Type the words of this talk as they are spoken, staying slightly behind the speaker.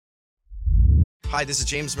Hi, this is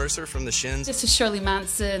James Mercer from The Shins. This is Shirley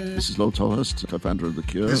Manson. This is Lo Tolhurst, co-founder of The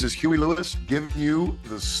Cure. This is Huey Lewis giving you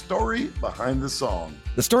the story behind the song.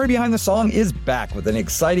 The Story Behind the Song is back with an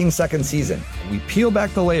exciting second season. We peel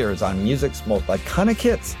back the layers on music's most iconic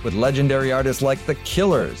hits with legendary artists like The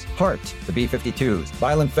Killers, Heart, the B-52s,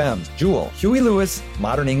 Violent Femmes, Jewel, Huey Lewis,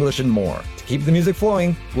 Modern English, and more. To keep the music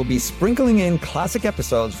flowing, we'll be sprinkling in classic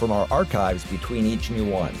episodes from our archives between each new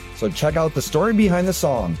one. So check out The Story Behind the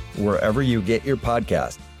Song wherever you get your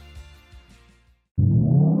podcast.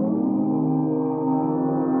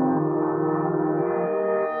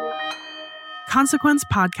 Consequence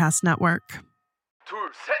Podcast Network.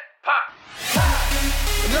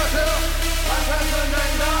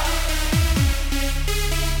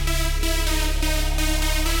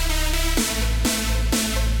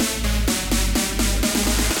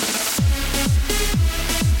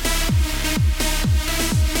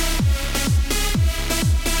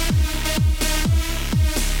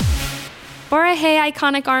 Bora hey,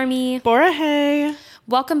 Iconic Army. Bora hey.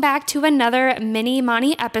 Welcome back to another Mini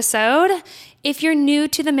Monty episode. If you're new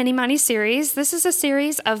to the Mini Monty series, this is a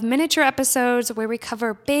series of miniature episodes where we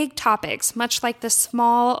cover big topics, much like the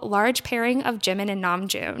small, large pairing of Jimin and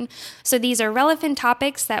Namjoon. So these are relevant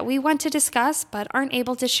topics that we want to discuss but aren't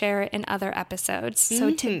able to share in other episodes.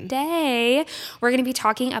 So today, we're going to be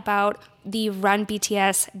talking about the Run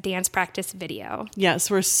BTS dance practice video.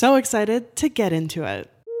 Yes, we're so excited to get into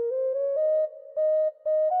it.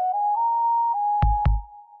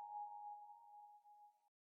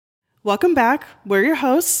 Welcome back. We're your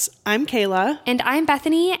hosts. I'm Kayla. And I'm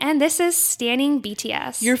Bethany, and this is Standing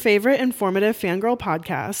BTS, your favorite informative fangirl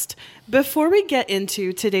podcast. Before we get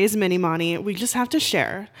into today's Mini Monty, we just have to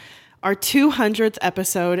share. Our 200th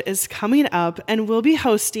episode is coming up, and we'll be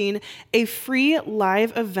hosting a free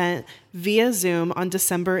live event via Zoom on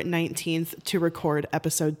December 19th to record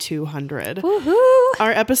episode 200. Woohoo! Our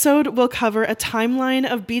episode will cover a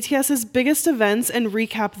timeline of BTS's biggest events and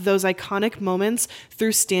recap those iconic moments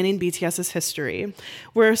through Standing BTS's history.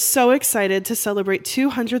 We're so excited to celebrate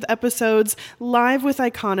 200 episodes live with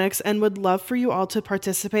Iconics and would love for you all to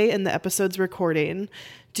participate in the episode's recording.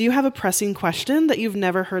 Do you have a pressing question that you've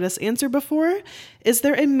never heard us answer before? Is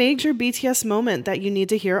there a major BTS moment that you need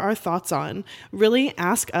to hear our thoughts on? Really,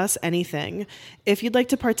 ask us anything. If you'd like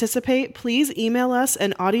to participate, please email us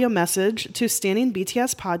an audio message to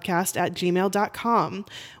standingbtspodcast@gmail.com.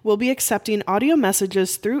 We'll be accepting audio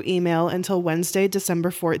messages through email until Wednesday,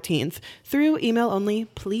 December 14th. Through email only,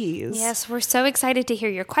 please. Yes, we're so excited to hear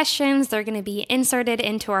your questions. They're going to be inserted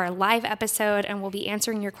into our live episode, and we'll be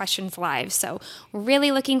answering your questions live. So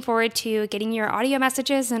really looking forward to getting your audio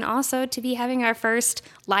messages and also to be having our first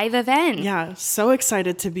live event. Yeah, so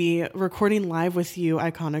excited to be recording live with you,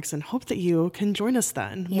 Iconics, and hope that you can join us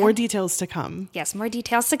then. Yeah. More details to come. Yes, more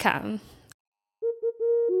details to come.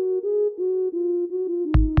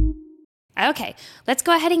 Okay, let's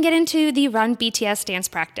go ahead and get into the Run BTS dance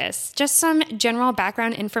practice. Just some general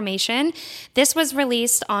background information. This was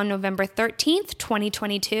released on November 13th,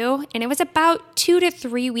 2022, and it was about 2 to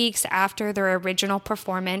 3 weeks after their original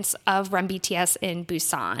performance of Run BTS in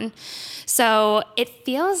Busan. So it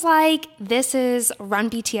feels like this is Run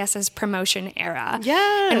BTS's promotion era.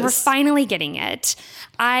 Yes. And we're finally getting it.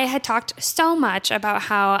 I had talked so much about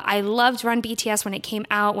how I loved Run BTS when it came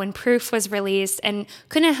out, when Proof was released, and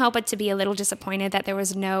couldn't help but to be a little disappointed that there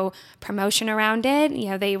was no promotion around it.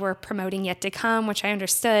 You know, they were promoting Yet to Come, which I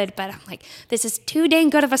understood, but I'm like, this is too dang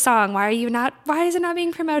good of a song. Why is it not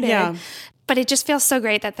being promoted? Yeah. But it just feels so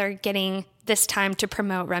great that they're getting this time to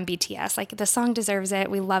promote Run BTS. Like, the song deserves it.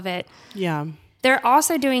 We love it. Yeah. They're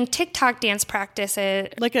also doing TikTok dance practices.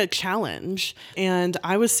 Like a challenge. And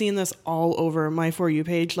I was seeing this all over my For You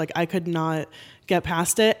page. Like, I could not get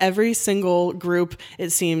past it. Every single group, it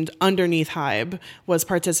seemed, underneath HYBE was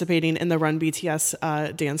participating in the Run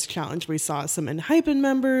BTS dance challenge. We saw some ENHYPEN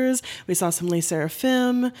members. We saw some Les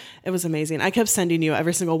Seraphim. It was amazing. I kept sending you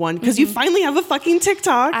every single one because you finally have a fucking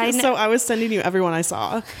TikTok. So I was sending you every one I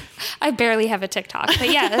saw. I barely have a TikTok,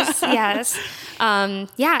 but yes, yes.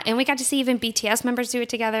 Yeah, and we got to see even BTS members do it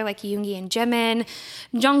together, like Yoongi and Jimin.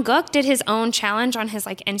 Jungkook did his own challenge on his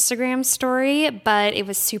Instagram story, but it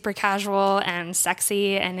was super casual and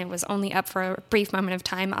sexy, and it was only up for a brief moment of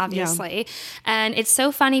time, obviously. Yeah. And it's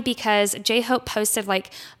so funny because J-Hope posted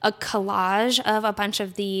a collage of a bunch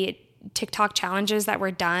of the TikTok challenges that were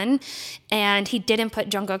done, and he didn't put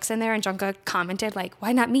Jungkook's in there, and Jungkook commented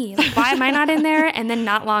why not me? Why am I not in there? And then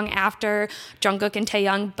not long after, Jungkook and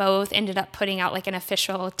Taehyung both ended up putting out an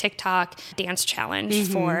official TikTok dance challenge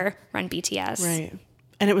for Run BTS. Right.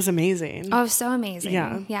 And it was amazing. Oh, so amazing.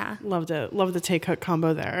 Yeah. Yeah. Loved it. Loved the Taehyung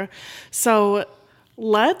combo there. So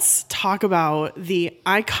Let's talk about the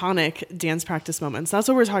iconic dance practice moments. That's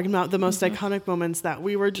what we're talking about. The most iconic moments that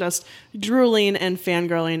we were just drooling and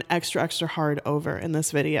fangirling extra, extra hard over in this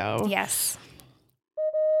video. Yes.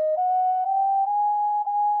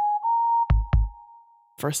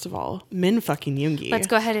 First of all, Min fucking Yoongi. Let's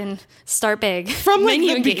go ahead and start big. From like Min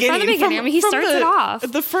the Yoongi. beginning. From the beginning. I mean, he starts it off.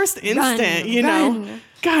 The first instant, you know.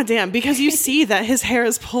 God damn, because you see that his hair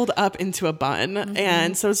is pulled up into a bun.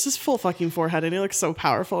 And so it's just full fucking forehead. And he looks so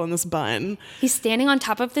powerful in this bun. He's standing on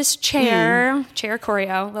top of this chair. Chair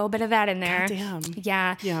choreo. A little bit of that in there. God damn.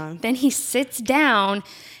 Yeah. Yeah. Then he sits down.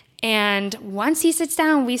 And once he sits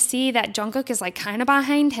down, we see that Jungkook is like kind of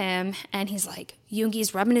behind him. And he's like,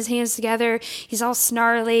 Yoongi's rubbing his hands together. He's all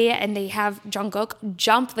snarly. And they have Jungkook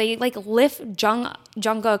jump. They like lift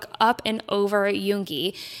Jungkook up and over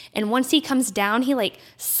Yoongi. And once he comes down, he like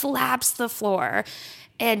slaps the floor.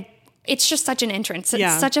 And it's just such an entrance.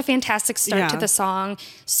 It's such a fantastic start to the song.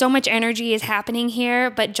 So much energy is happening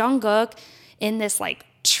here. But Jungkook in this like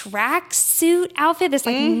tracksuit outfit, this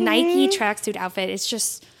like Nike tracksuit outfit, it's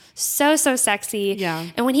just so sexy. Yeah.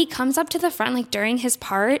 And when he comes up to the front, like during his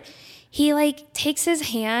part, he like takes his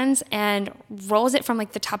hands and rolls it from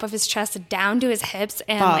like the top of his chest down to his hips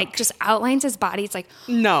and like just outlines his body. It's like,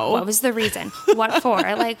 no. What was the reason? What for?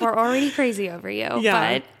 Like, we're already crazy over you.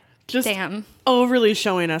 Yeah. But just damn. Overly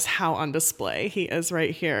showing us how on display he is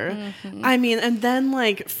right here. I mean, and then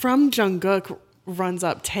like from Jungkook runs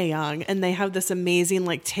up Taehyung and they have this amazing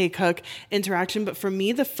like Taekook interaction. But for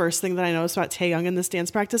me, the first thing that I noticed about Taehyung in this dance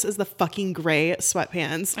practice is the fucking gray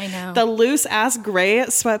sweatpants. I know. The loose ass gray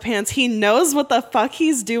sweatpants. He knows what the fuck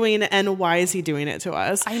he's doing, and why is he doing it to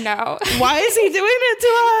us? I know. Why is he doing it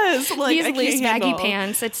to us? Like, these loose baggy handle.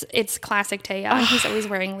 pants. It's classic Taehyung. He's always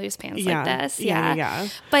wearing loose pants like this. Yeah.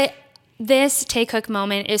 But this Taekook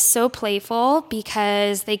moment is so playful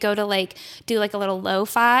because they go to like do like a little low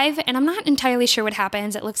five, and I'm not entirely sure what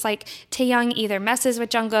happens. It looks like Taehyung either messes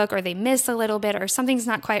with Jungkook or they miss a little bit or something's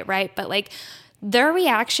not quite right. But like their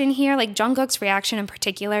reaction here, like Jungkook's reaction in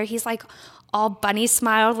particular, he's like all bunny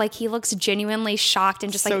smiled, like he looks genuinely shocked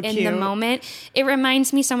and just So like in cute. the moment. It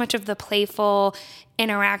reminds me so much of the playful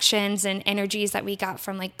interactions and energies that we got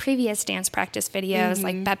from like previous dance practice videos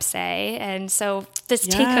like Bepse. And so this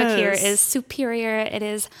Taekook here is superior. It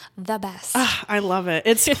is the best. I love it.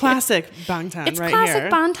 It's classic Bangtan It's right classic here.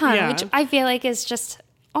 Bangtan, which I feel like is just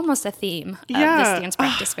almost a theme of this dance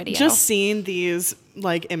practice video. Just seeing these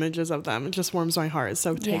like images of them, it just warms my heart.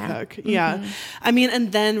 So Taekook. Yeah. I mean,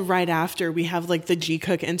 and then right after we have like the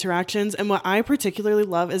Jikook interactions. And what I particularly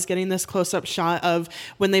love is getting this close up shot of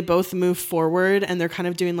when they both move forward and they're kind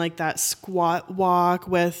of doing like that squat walk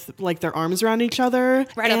with like their arms around each other.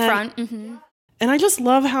 Right up front. And I just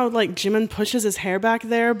love how like Jimin pushes his hair back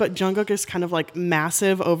there, but Jungkook is kind of like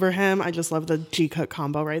massive over him. I just love the Jikook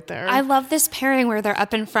combo right there. I love this pairing where they're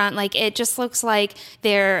up in front. Like it just looks like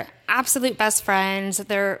they're absolute best friends.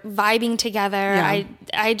 They're vibing together. Yeah.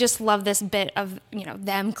 I just love this bit of, you know,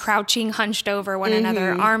 them crouching, hunched over one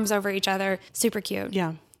another, arms over each other. Super cute.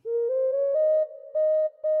 Yeah.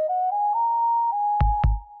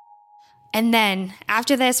 And then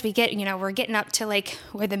after this, we get, we're getting up to like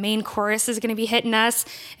where the main chorus is going to be hitting us.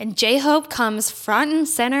 And J-Hope comes front and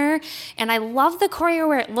center. And I love the choreo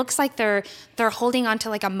where it looks like they're holding onto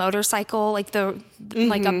like a motorcycle, like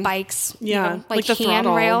like a bike's, like the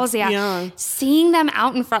handrails. throttle. Yeah. Seeing them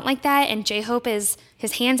out in front like that. And J-Hope is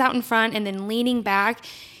his hands out in front and then leaning back.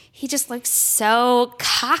 He just looks so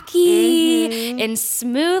cocky and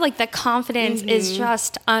smooth. Like the confidence is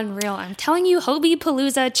just unreal. I'm telling you, Hobie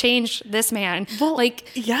Palooza changed this man. Well, like,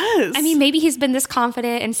 yes. I mean, maybe he's been this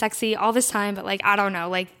confident and sexy all this time, but like, I don't know.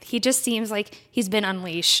 Like, he just seems like he's been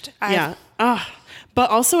unleashed. But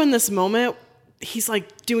also in this moment, he's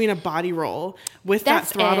like doing a body roll with that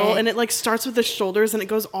throttle, and it like starts with the shoulders and it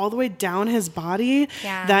goes all the way down his body.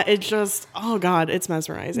 Yeah. That it just, oh God, it's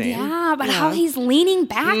mesmerizing. Yeah, but how he's leaning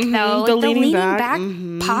back though, The like the leaning leaning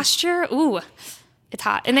back, posture. Ooh, it's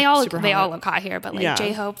hot, and they all Super all hot. look hot here. But like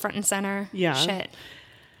J-Hope front and center. Yeah. Shit.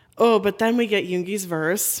 Oh, but then we get Yoongi's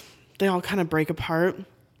verse. They all kind of break apart.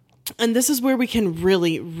 And this is where we can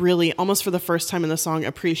really, really, almost for the first time in the song,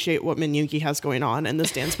 appreciate what Min Yoongi has going on in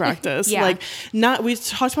this dance practice. Yeah. Like, we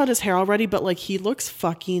talked about his hair already, but like he looks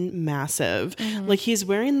fucking massive. Like he's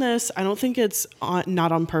wearing this. I don't think it's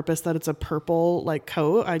not on purpose that it's a purple like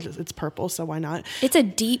coat. It's purple, so why not? It's a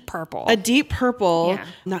deep purple. A deep purple, Yeah.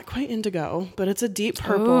 not quite indigo, but it's a deep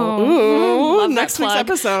purple. Love that Next week's plug.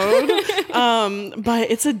 episode.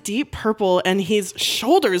 But it's a deep purple, and his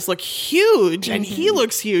shoulders look huge, and he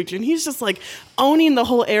looks huge, and he's just like owning the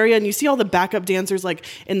whole area, and you see all the backup dancers like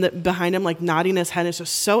behind him, like nodding his head. It's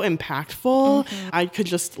just so impactful. I could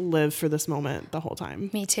just live for this moment the whole time.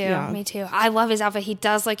 Me too. Yeah. Me too. I love his outfit. He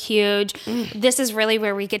does look huge. This is really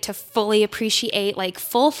where we get to fully appreciate like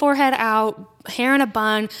full forehead out, hair in a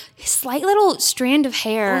bun, slight little strand of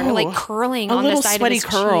hair like curling on the side of his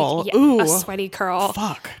curl. cheek. Ooh. A sweaty curl.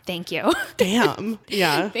 Fuck. Thank you. Damn.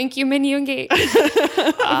 Yeah. Thank you, Min Yoongi.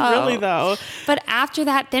 Really though. But after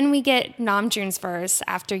that, then we get Namjoon's verse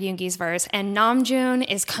after Yoongi's verse, and Namjoon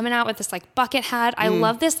is coming out with this like bucket hat. I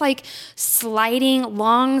love this like sliding,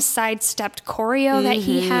 long sidestepped choreo that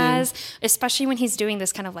he has, especially when he's doing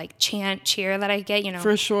this kind of like chant cheer that I get, you know.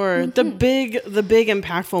 For sure. The big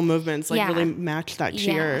impactful movements like really match that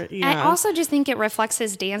cheer. Yeah. I also just think it reflects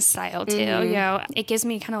his dance style too. You know, it gives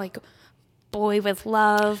me kind of like boy with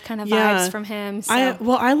love kind of vibes from him. So.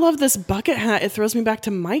 I love this bucket hat. It throws me back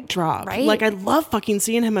to Mic Drop. Right? Like I love fucking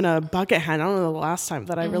seeing him in a bucket hat. I don't know the last time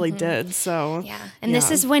that I really did. So yeah. And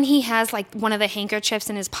this is when he has like one of the handkerchiefs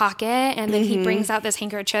in his pocket, and then he brings out this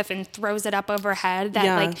handkerchief and throws it up overhead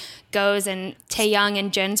that like goes, and Taeyoung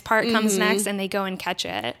and Jin's part comes next, and they go and catch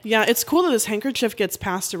it. Yeah, it's cool that this handkerchief gets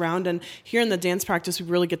passed around, and here in the dance practice we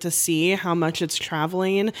really get to see how much it's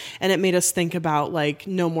traveling, and it made us think about like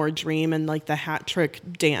No More Dream and like the hat trick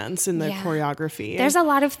dance and the choreography. There's a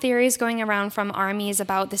lot of theories going around from ARMYs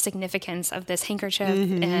about the significance of this handkerchief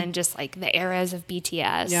and just like the eras of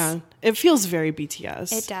BTS. Yeah, it feels very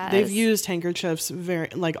BTS. It does. They've used handkerchiefs very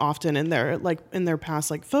like often in their past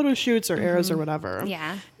like photo shoots or eras or whatever.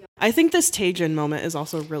 Yeah. I think this Taejin moment is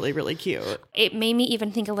also really, really cute. It made me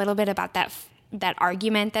even think a little bit about that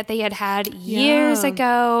argument that they had years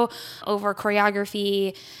ago over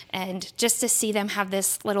choreography, and just to see them have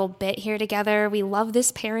this little bit here together. We love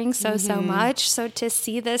this pairing so much. So to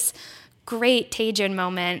see this great Taejin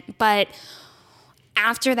moment, but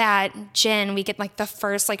after that, Jin, we get like the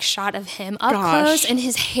first like shot of him up close, and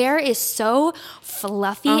his hair is so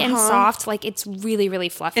fluffy and soft. Like it's really, really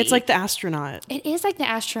fluffy. It's like the astronaut. It is like the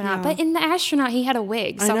astronaut, but in the astronaut, he had a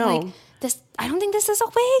wig. So I'm like, I don't think this is a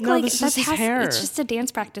wig. No, like this is his hair. It's just a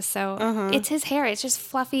dance practice. So it's his hair. It's just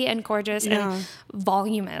fluffy and gorgeous and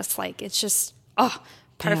voluminous. Like it's just,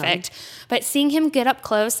 perfect. Yeah. But seeing him get up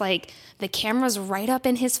close, like the camera's right up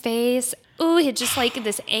in his face. Ooh, he just like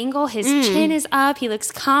this angle, his chin is up. He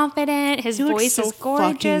looks confident. His voice is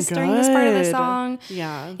gorgeous during this part of the song.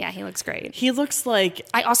 Yeah. Yeah, he looks great. He looks like...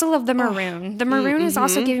 I also love the maroon. The maroon is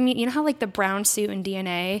also giving me, you know how like the brown suit in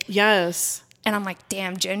DNA? Yes. And I'm like,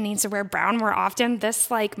 damn, Jin needs to wear brown more often.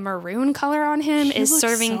 This like maroon color on him is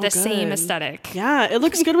serving the same aesthetic. Yeah, it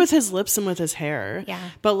looks good with his lips and with his hair. Yeah.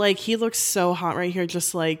 But like he looks so hot right here.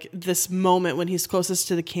 Just like this moment when he's closest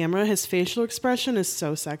to the camera, his facial expression is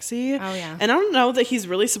so sexy. Oh yeah. And I don't know that he's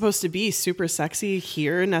really supposed to be super sexy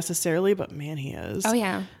here necessarily, but man, he is. Oh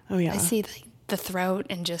yeah. Oh yeah. I see the throat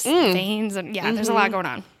and just veins and there's a lot going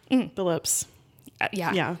on. The lips.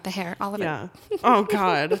 Yeah, the hair, all of it. Oh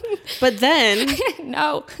God. But then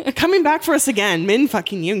no, coming back for us again, Min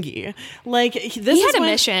fucking Yoongi. Like this he had a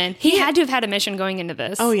mission. He had to have had a mission going into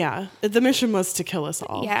this. Oh yeah, the mission was to kill us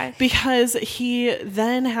all. Yeah, because he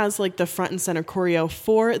then has like the front and center choreo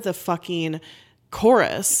for the fucking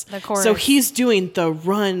chorus. The chorus. So he's doing the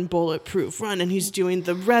run, bulletproof run, and he's doing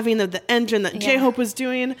the revving of the engine that J-Hope was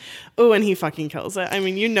doing. Oh, and he fucking kills it. I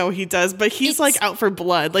mean, you know he does, but he's like out for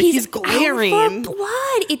blood. Like he's glaring. Out for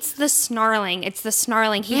blood. It's the snarling.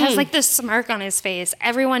 He has like this smirk on his face.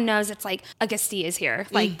 Everyone knows it's like Agasti is here.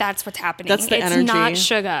 Like that's what's happening. That's the energy. It's not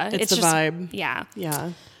Suga. It's the just, vibe. Yeah.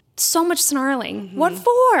 Yeah. So much snarling. What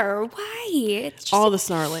for? Why? It's just, all the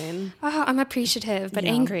snarling. Oh, I'm appreciative, but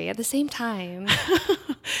angry at the same time.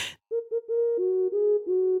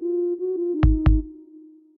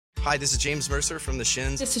 Hi, this is James Mercer from the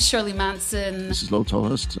Shins. This is Shirley Manson. This is Low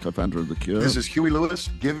Tallest, co-founder of The Cure. This is Huey Lewis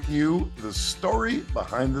giving you the story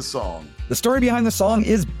behind the song. The story behind the song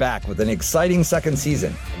is back with an exciting second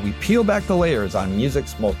season. We peel back the layers on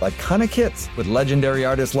music's most iconic hits with legendary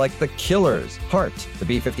artists like The Killers, Heart, the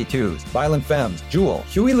B-52s, Violent Femmes, Jewel,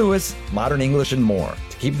 Huey Lewis, Modern English, and more.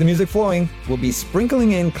 To keep the music flowing, we'll be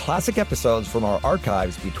sprinkling in classic episodes from our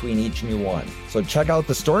archives between each new one. So check out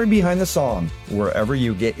the story behind the song wherever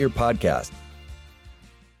you get your podcast.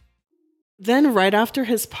 Then right after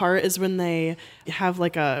his part is when they have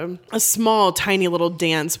like a small, tiny little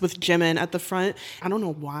dance with Jimin at the front. I don't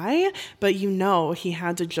know why, but you know he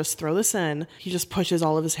had to just throw this in. He just pushes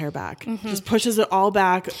all of his hair back. Just pushes it all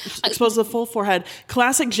back, exposes the full forehead.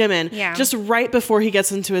 Classic Jimin. Yeah. Just right before he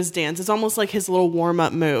gets into his dance. It's almost like his little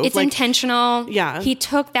warm-up move. It's like, intentional. Yeah. He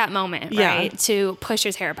took that moment, right, to push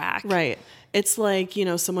his hair back. Right. it's like, you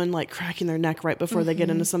know, someone like cracking their neck right before they get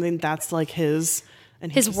into something. That's like his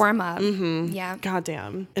warm up. Yeah.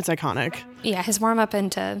 Goddamn. It's iconic. Yeah. His warm up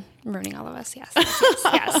into ruining all of us.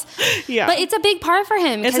 Yes. Yeah. But it's a big part for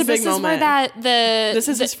him. It's a big this moment. Is where this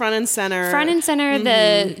is his front and center.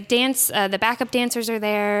 The dance, the backup dancers are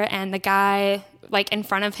there, and the guy like in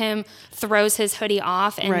front of him throws his hoodie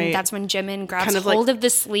off, and that's when Jimin grabs kind of hold of the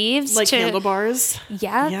sleeves, like handlebars.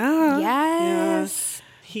 Yeah. Yes.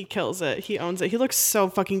 He kills it. He owns it. He looks so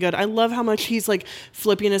fucking good. I love how much he's like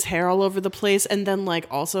flipping his hair all over the place, and then like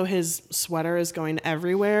also his sweater is going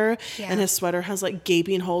everywhere, and his sweater has like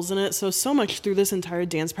gaping holes in it. So much through this entire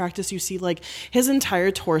dance practice, you see like his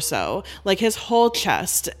entire torso, like his whole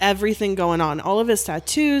chest, everything going on, all of his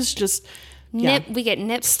tattoos, just. We get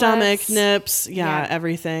nip stomach stuffs. nips,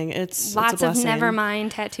 everything. It's lots a of blessing. Nevermind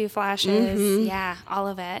tattoo flashes. Yeah, all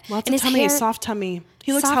of it. Lots and of his tummy, hair, soft tummy.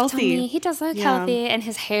 He looks soft healthy. Tummy. He does look healthy, and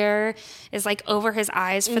his hair is like over his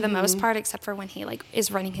eyes for the most part, except for when he like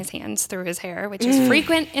is running his hands through his hair, which is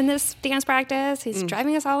frequent in this dance practice. He's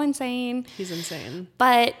driving us all insane. He's insane.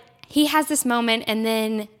 But he has this moment, and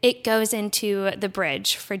then it goes into the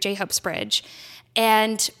bridge for J-Hope's bridge.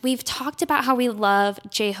 And we've talked about how we love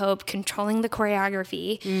J-Hope controlling the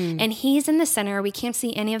choreography, and he's in the center. We can't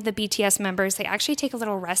see any of the BTS members. They actually take a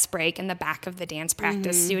little rest break in the back of the dance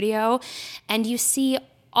practice studio, and you see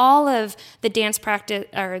all of the dance practice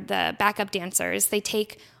or the backup dancers. They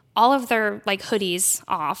take all of their like hoodies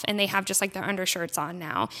off, and they have just like their undershirts on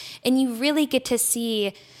now, and you really get to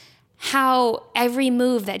see how every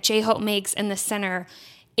move that J-Hope makes in the center,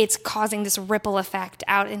 it's causing this ripple effect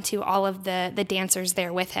out into all of the dancers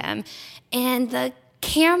there with him. And the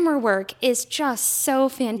camera work is just so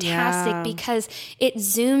fantastic because it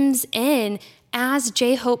zooms in as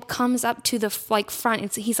J-Hope comes up to the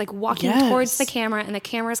front. He's like walking towards the camera, and the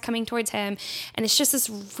camera is coming towards him, and it's just this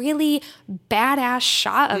really badass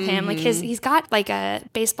shot of him. Like he's got like a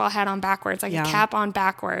baseball hat on backwards, like a cap on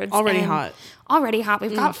backwards. Already hot.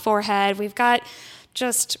 We've got forehead. We've got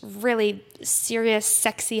just really serious,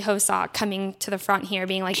 sexy Hoseok coming to the front here,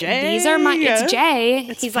 being like, these are my, it's Jay.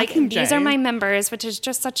 He's like, these are my members, which is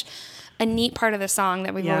just such a neat part of the song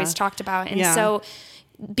that we've always talked about. And so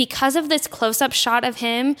because of this close-up shot of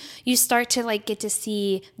him, you start to like get to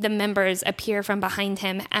see the members appear from behind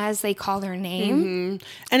him as they call their name.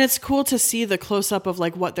 And it's cool to see the close-up of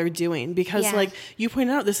like what they're doing, because like you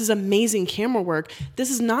pointed out, this is amazing camera work.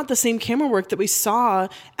 This is not the same camera work that we saw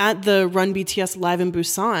at the Run BTS Live in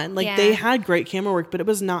Busan. Like they had great camera work, but it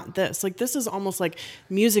was not this. Like this is almost like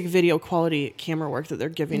music video quality camera work that they're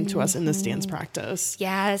giving to us in this dance practice.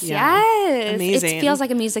 Yes. Amazing. It feels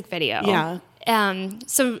like a music video.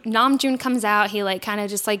 So Namjoon comes out. He like kind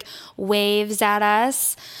of just like waves at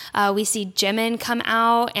us. We see Jimin come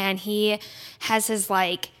out, and he has his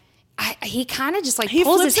like, he kind of just like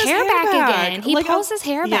pulls his hair back again. He like pulls his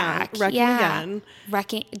hair back.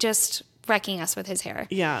 Wrecking us with his hair.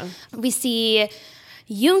 We see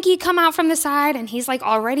Yoongi come out from the side, and he's like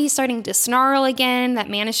already starting to snarl again.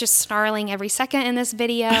 That man is just snarling every second in this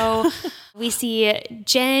video. We see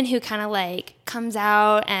Jin, who kind of like comes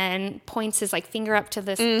out and points his like finger up to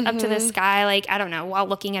this up to the sky, like I don't know, while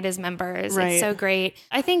looking at his members. It's so great.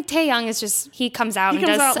 I think Taehyung is just he comes out and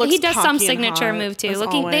does some signature move too.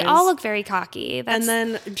 They all look very cocky. And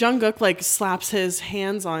then Jungkook like slaps his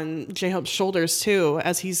hands on J-Hope's shoulders too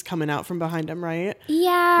as he's coming out from behind him, right?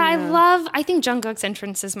 I think Jungkook's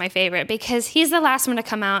entrance is my favorite because he's the last one to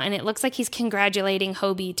come out, and it looks like he's congratulating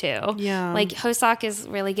Hobie too. Like Hoseok is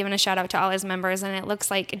really giving a shout out to all his members, and it looks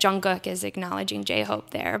like Jungkook is acknowledging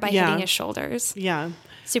J-Hope there by hitting his shoulders.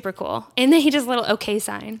 Super cool. And then he does a little okay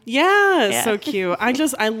sign. So cute.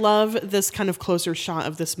 I love this kind of closer shot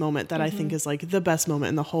of this moment that I think is like the best moment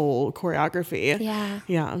in the whole choreography.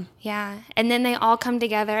 And then they all come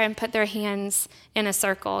together and put their hands in a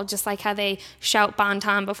circle, just like how they shout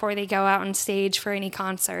Bantam before they go out on stage for any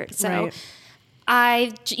concert. So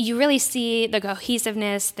you really see the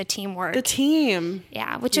cohesiveness, the teamwork. The team.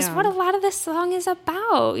 Which is what a lot of this song is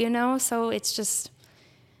about, you know? So it's just,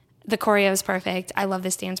 the choreo is perfect. I love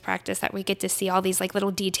this dance practice that we get to see all these like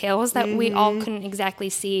little details that we all couldn't exactly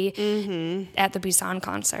see at the Busan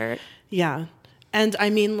concert. And I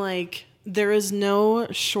mean, like, there is no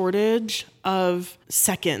shortage of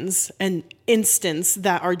seconds and instants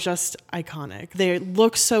that are just iconic. They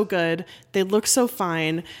look so good. They look so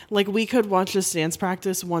fine. Like, we could watch this dance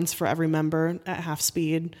practice once for every member at half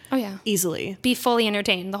speed. Easily. Be fully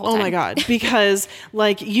entertained the whole time. Oh my God. Because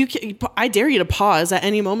like I dare you to pause at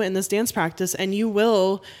any moment in this dance practice, and you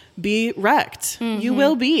will be wrecked. You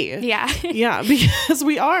will be. Yeah. Yeah, because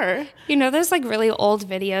we are. You know, there's like really old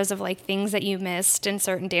videos of like things that you missed in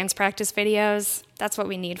certain dance practice videos. That's what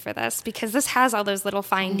we need for this, because this has all those little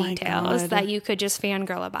fine details that you could just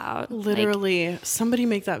fangirl about. Literally, somebody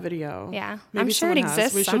make that video. Yeah. Maybe I'm sure it someone has.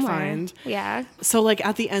 exists We somewhere. should find. Yeah. So like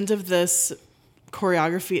at the end of this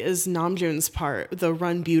choreography is Namjoon's part, the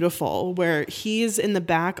Run Beautiful, where he's in the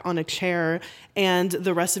back on a chair and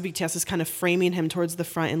the rest of BTS is kind of framing him towards the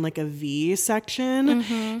front in like a V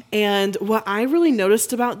section. And what I really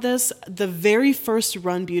noticed about this, the very first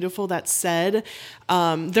Run Beautiful that said,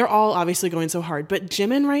 they're all obviously going so hard, but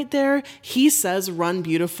Jimin right there, he says Run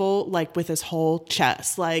Beautiful like with his whole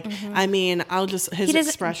chest. Like, I mean, his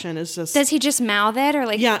expression is just... Does he just mouth it or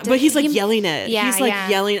like... Yeah, but he's like yelling it. Yeah, he's like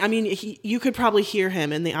yelling. I mean, you could probably hear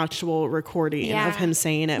him in the actual recording of him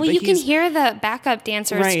saying it. Well, but you can hear the backup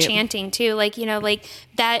dancers chanting too. Like, you know, like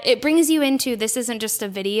that, it brings you into, this isn't just a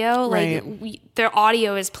video. Like their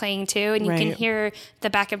audio is playing too. And you can hear the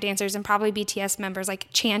backup dancers and probably BTS members like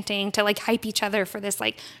chanting to like hype each other for this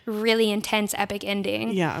like really intense epic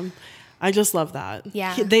ending. Yeah. I just love that.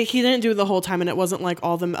 Yeah. He didn't do it the whole time, and it wasn't like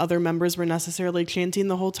all the other members were necessarily chanting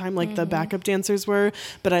the whole time like the backup dancers were.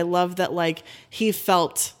 But I love that like he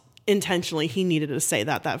felt intentionally he needed to say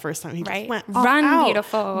that first time. He just went Run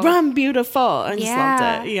Beautiful. Run Beautiful. I just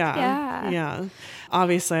loved it. Yeah. Yeah.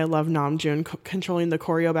 Obviously, I love Namjoon controlling the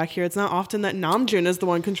choreo back here. It's not often that Namjoon is the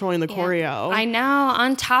one controlling the choreo. I know.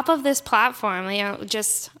 On top of this platform, you know,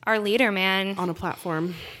 just our leader, man. On a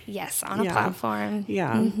platform. Yes, on a platform.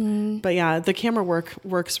 Yeah. But yeah, the camera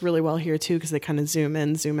works really well here too, because they kind of zoom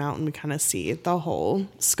in, zoom out, and we kind of see the whole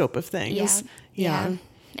scope of things. Yeah.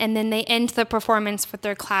 And then they end the performance with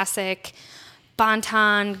their classic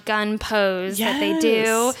Bantan gun pose that they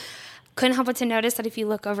do. Couldn't help but to notice that if you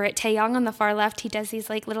look over at Taeyong on the far left, he does these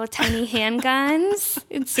like little tiny handguns.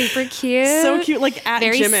 It's super cute. So cute, like at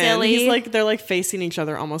very Jimin. silly. He's like, they're like facing each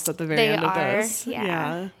other almost at the very end of this.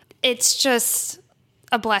 Yeah. It's just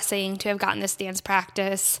a blessing to have gotten this dance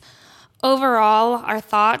practice. Overall, our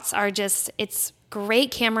thoughts are just, it's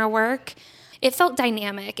great camera work. It felt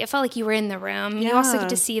dynamic. It felt like you were in the room. You also get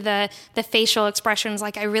to see the facial expressions.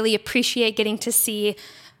 Like, I really appreciate getting to see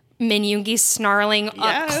Min Yoongi snarling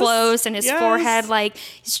up close, and his forehead, like,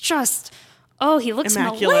 he's just, he looks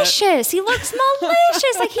malicious. He looks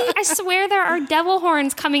malicious. Like, I swear there are devil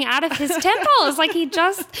horns coming out of his temples. Like,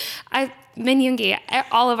 Min Yoongi,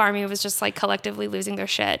 all of ARMY was just like collectively losing their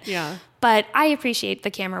shit. Yeah. But I appreciate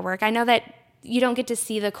the camera work. I know that you don't get to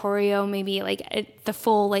see the choreo, maybe like the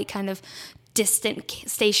full, like, kind of distant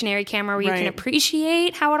stationary camera where you can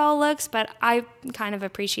appreciate how it all looks, but I kind of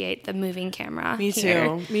appreciate the moving camera. Me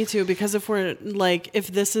too, because if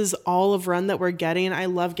this is all of Run that we're getting, I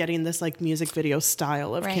love getting this like music video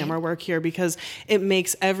style of camera work here, because it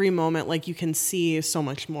makes every moment like you can see so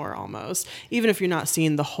much more almost, even if you're not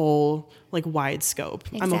seeing the whole like wide scope.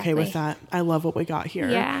 Exactly. I'm okay with that. I love what we got here.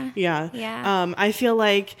 Yeah. I feel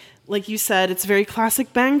like you said, it's very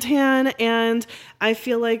classic Bangtan, and I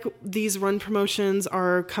feel like these Run promotions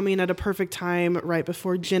are coming at a perfect time right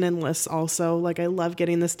before Jin enlists also. Like, I love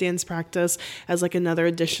getting this dance practice as like another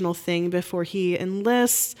additional thing before he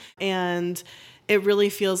enlists, and it really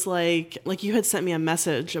feels like you had sent me a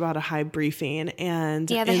message about a HYBE briefing, and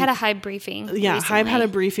they had a HYBE briefing. Yeah, recently. HYBE had a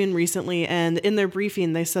briefing recently, and in their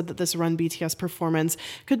briefing, they said that this Run BTS performance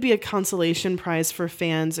could be a consolation prize for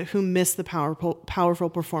fans who missed the powerful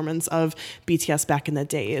performance of BTS back in the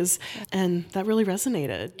days, and that really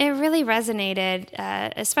resonated. It really resonated,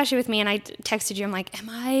 especially with me. And I texted you. I'm like, "Am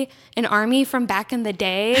I an ARMY from back in the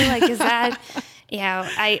day? Like, is that?"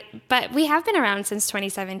 But we have been around since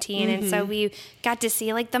 2017, and so we got to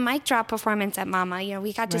see like the mic drop performance at Mama. You know,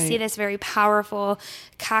 we got to see this very powerful,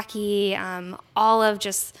 cocky, all of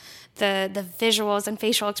just the visuals and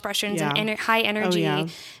facial expressions and high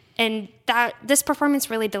energy. And that this performance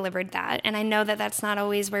really delivered that. And I know that that's not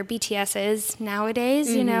always where BTS is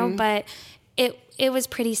nowadays, you know, but it was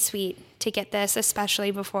pretty sweet to get this,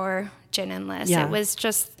 especially before Jin enlist.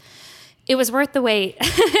 It was worth the wait.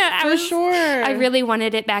 For sure. I really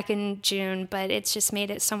wanted it back in June, but it's just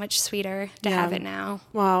made it so much sweeter to have it now.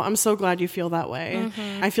 Wow, I'm so glad you feel that way.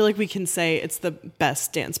 I feel like we can say it's the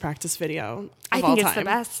best dance practice video of all time. It's the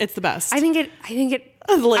best. It's the best. I think it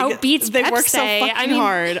outbeats They work so fucking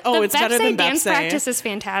hard. It's better than Bepse. Dance practice is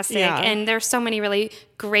fantastic, and there's so many really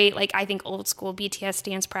great, like, I think old school BTS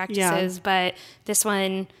dance practices, but this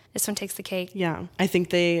one takes the cake. Yeah, I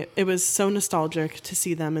think it was so nostalgic to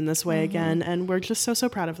see them in this way again, and we're just so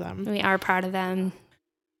proud of them. We are proud of them.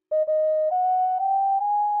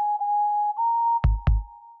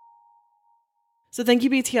 So thank you,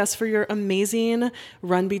 BTS, for your amazing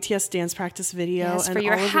Run BTS dance practice video. Yes, and for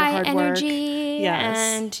your all of high your hard work. energy Yes.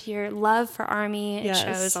 and your love for ARMY. It Yes.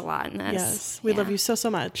 shows a lot in this. Yes, we love you so, so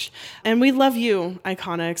much. And we love you,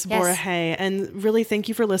 Iconics, Bora Hay. And really thank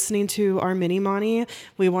you for listening to our mini Monty.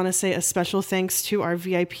 We want to say a special thanks to our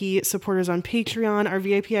VIP supporters on Patreon, our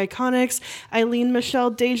VIP Iconics, Eileen, Michelle,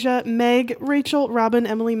 Deja, Meg, Rachel, Robin,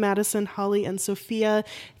 Emily, Madison, Holly, and Sophia.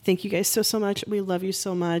 Thank you guys so, so much. We love you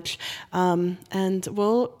so much. And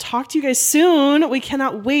we'll talk to you guys soon. We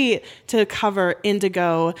cannot wait to cover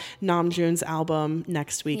Indigo, Namjoon's album,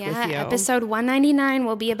 next week with you. Episode 199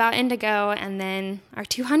 will be about Indigo, and then our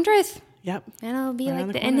 200th. Yep. And it'll be Right like around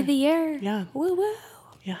the the end of corner. the year. Yeah. Woo woo.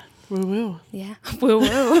 Yeah. Woo woo. Yeah. Woo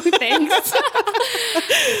woo. Thanks.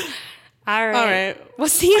 All right. We'll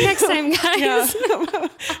see you next time, guys. Yeah.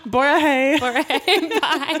 Bora Hay. All right.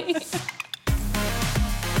 Bye.